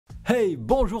Hey,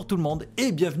 bonjour tout le monde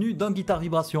et bienvenue dans Guitare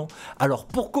Vibration. Alors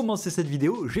pour commencer cette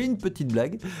vidéo, j'ai une petite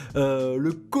blague.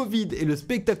 Le Covid et le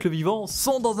spectacle vivant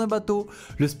sont dans un bateau.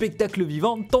 Le spectacle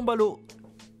vivant tombe à l'eau.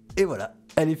 Et voilà,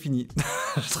 elle est finie.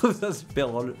 Je trouve ça super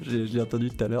drôle, j'ai entendu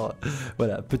tout à l'heure.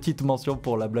 Voilà, petite mention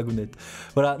pour la blagounette.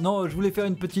 Voilà, non, je voulais faire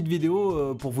une petite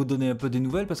vidéo pour vous donner un peu des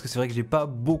nouvelles parce que c'est vrai que j'ai pas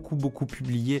beaucoup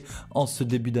publié en ce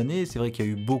début d'année. C'est vrai qu'il y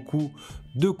a eu beaucoup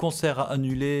de concerts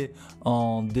annulés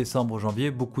en décembre,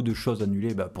 janvier, beaucoup de choses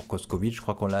annulées pour cause Covid, je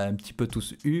crois qu'on l'a un petit peu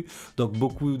tous eu, donc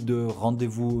beaucoup de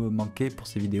rendez-vous manqués pour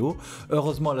ces vidéos.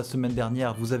 Heureusement, la semaine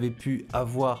dernière, vous avez pu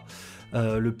avoir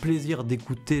le plaisir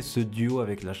d'écouter ce duo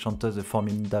avec la chanteuse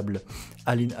formidable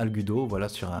Aline Algudo, voilà,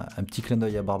 sur un petit clin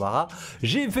d'œil à Barbara.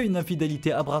 J'ai fait une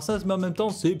infidélité à Brassens, mais en même temps,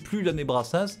 c'est plus l'année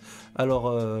Brassens,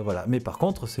 alors voilà. Mais par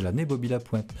contre, c'est l'année Bobby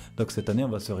Lapointe. Donc cette année, on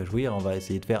va se réjouir, on va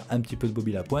essayer de faire un petit peu de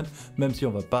Bobby Lapointe, même si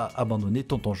on va pas abandonner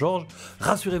Tonton Georges.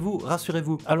 Rassurez-vous,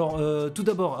 rassurez-vous. Alors, tout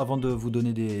d'abord, avant de vous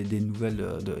donner des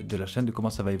nouvelles de la chaîne, de comment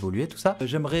ça va évoluer, tout ça,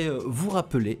 j'aimerais vous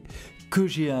rappeler que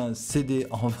j'ai un CD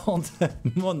en vente,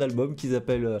 mon album qui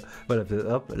s'appelle, voilà,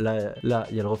 hop, là,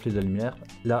 il y a le reflet de la lumière,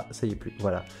 là, ça y est plus,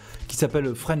 voilà, qui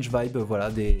s'appelle French Vibe,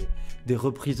 voilà, des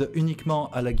reprises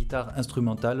uniquement à la guitare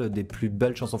instrumentale des plus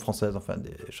belles chansons françaises, enfin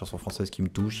des chansons françaises qui me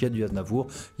touchent. Il y a du Aznavour,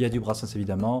 il y a du Brassens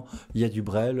évidemment, il y a du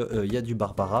Brel, il y a du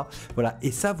Barbara, voilà.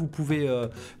 Et ça, vous pouvez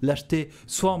l'acheter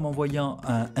soit en m'envoyant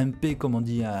un MP, comme on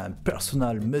dit, un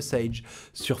personal message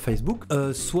sur Facebook,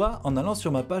 soit en allant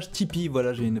sur ma page Tipeee.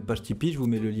 Voilà, j'ai une page Tipeee, je vous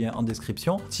mets le lien en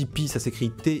description. Tipeee, ça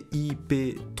s'écrit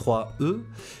TIP3E.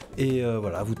 Et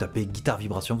voilà, vous tapez Guitare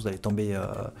Vibration, vous allez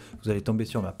tomber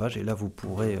sur ma page et là vous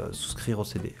pourrez souscrire au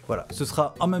CD. Voilà, ce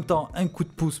sera en même temps un coup de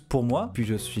pouce pour moi, puis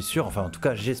je suis sûr, enfin en tout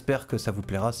cas j'espère que ça vous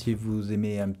plaira si vous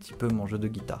aimez un petit peu mon jeu de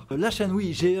guitare. La chaîne,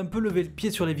 oui, j'ai un peu levé le pied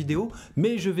sur les vidéos,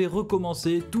 mais je vais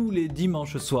recommencer tous les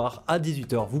dimanches soirs à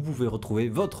 18 h. Vous pouvez retrouver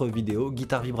votre vidéo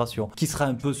Guitare Vibration, qui sera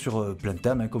un peu sur plein de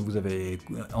thèmes, hein, comme vous avez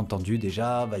entendu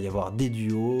déjà. Va y avoir des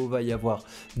duos, va y avoir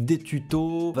des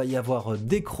tutos, va y avoir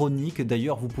des chroniques.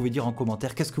 D'ailleurs, vous pouvez dire en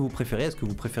commentaire qu'est-ce que vous préférez. Est-ce que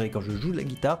vous préférez quand je joue de la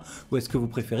guitare ou est-ce que vous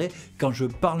préférez quand je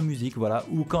parle musique, voilà,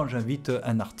 ou quand j'invite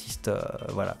un artiste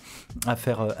voilà, à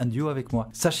faire un duo avec moi.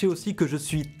 Sachez aussi que je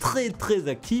suis très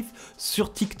actif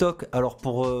sur TikTok. Alors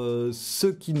pour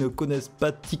ceux qui ne connaissent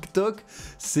pas TikTok,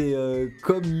 c'est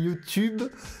comme YouTube,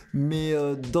 mais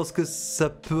dans ce que ça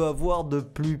peut avoir de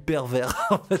plus pervers.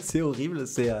 En fait, c'est horrible,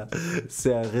 c'est un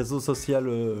réseau social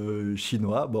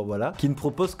chinois, bon voilà, qui ne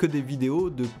propose que des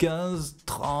vidéos de 15,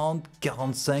 30,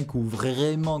 45 ou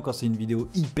vraiment quand c'est une vidéo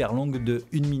hyper longue de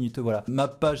 1 minute, voilà. Ma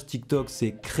page TikTok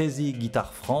c'est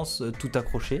crazyguitarfrance, tout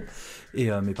accroché, et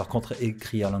mais par contre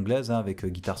écrit à l'anglaise, hein, avec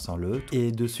guitare sans le,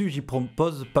 et dessus j'y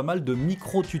propose pas mal de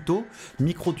micro-tutos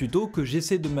que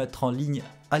j'essaie de mettre en ligne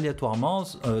aléatoirement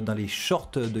dans les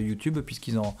shorts de YouTube,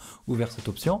 puisqu'ils ont ouvert cette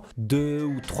option. 2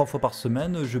 ou 3 fois par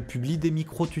semaine, je publie des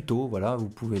micro-tutos, voilà, vous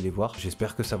pouvez les voir.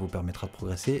 J'espère que ça vous permettra de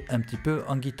progresser un petit peu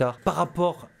en guitare. Par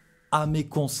rapport à mes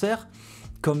concerts,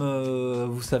 comme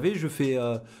vous savez, je fais,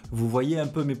 vous voyez un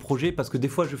peu mes projets, parce que des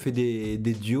fois je fais des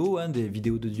duos, hein, des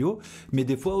vidéos de duos, mais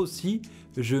des fois aussi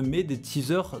je mets des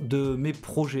teasers de mes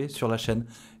projets sur la chaîne.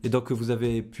 Et donc vous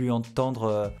avez pu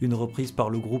entendre une reprise par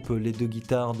le groupe Les Deux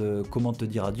Guitares de Comment te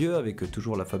dire adieu, avec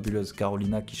toujours la fabuleuse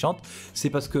Carolina qui chante. C'est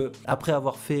parce que après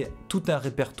avoir fait tout un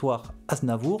répertoire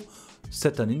Aznavour,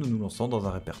 cette année, nous nous lançons dans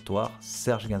un répertoire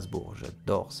Serge Gainsbourg.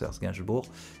 J'adore Serge Gainsbourg.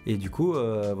 Et du coup,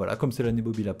 voilà, comme c'est l'année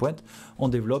Bobby Lapointe, on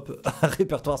développe un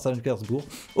répertoire Serge Gainsbourg.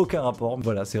 Aucun rapport.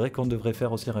 Voilà, c'est vrai qu'on devrait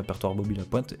faire aussi un répertoire Bobby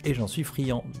Lapointe et j'en suis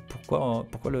friand. Pourquoi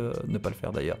ne pas le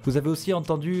faire d'ailleurs? Vous avez aussi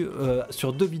entendu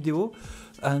sur 2 vidéos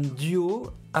un duo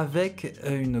avec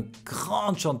une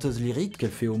grande chanteuse lyrique,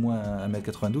 qu'elle fait au moins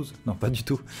 1m92, non pas du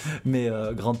tout, mais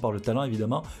grande par le talent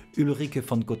évidemment, Ulrike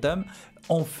von Kotem.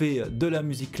 On fait de la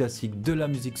musique classique, de la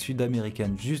musique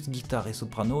sud-américaine, juste guitare et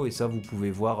soprano, et ça vous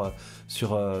pouvez voir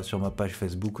sur ma page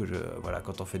Facebook. Voilà,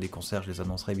 quand on fait des concerts, je les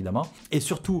annoncerai évidemment. Et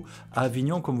surtout à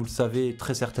Avignon, comme vous le savez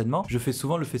très certainement, je fais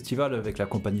souvent le festival avec la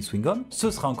compagnie Swingom.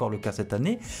 Ce sera encore le cas cette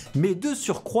année, mais de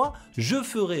surcroît, je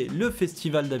ferai le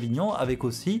festival d'Avignon avec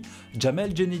aussi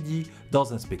Jamel Kennedy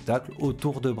dans un spectacle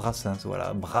autour de Brassens.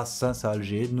 Voilà, Brassens à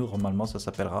Alger, normalement ça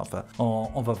s'appellera, enfin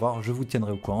on va voir, je vous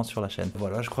tiendrai au courant sur la chaîne.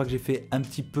 Voilà, je crois que j'ai fait un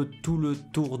petit peu tout le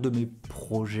tour de mes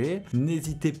projets.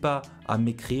 N'hésitez pas à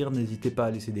m'écrire, n'hésitez pas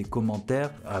à laisser des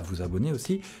commentaires, à vous abonner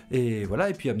aussi, et voilà,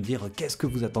 et puis à me dire qu'est-ce que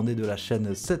vous attendez de la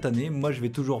chaîne cette année. Moi je vais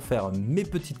toujours faire mes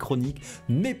petites chroniques,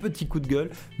 mes petits coups de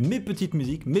gueule, mes petites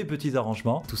musiques, mes petits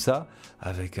arrangements, tout ça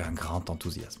avec un grand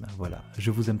enthousiasme. Voilà,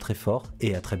 je vous aime très fort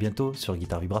et à très bientôt sur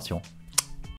Guitare Vibration.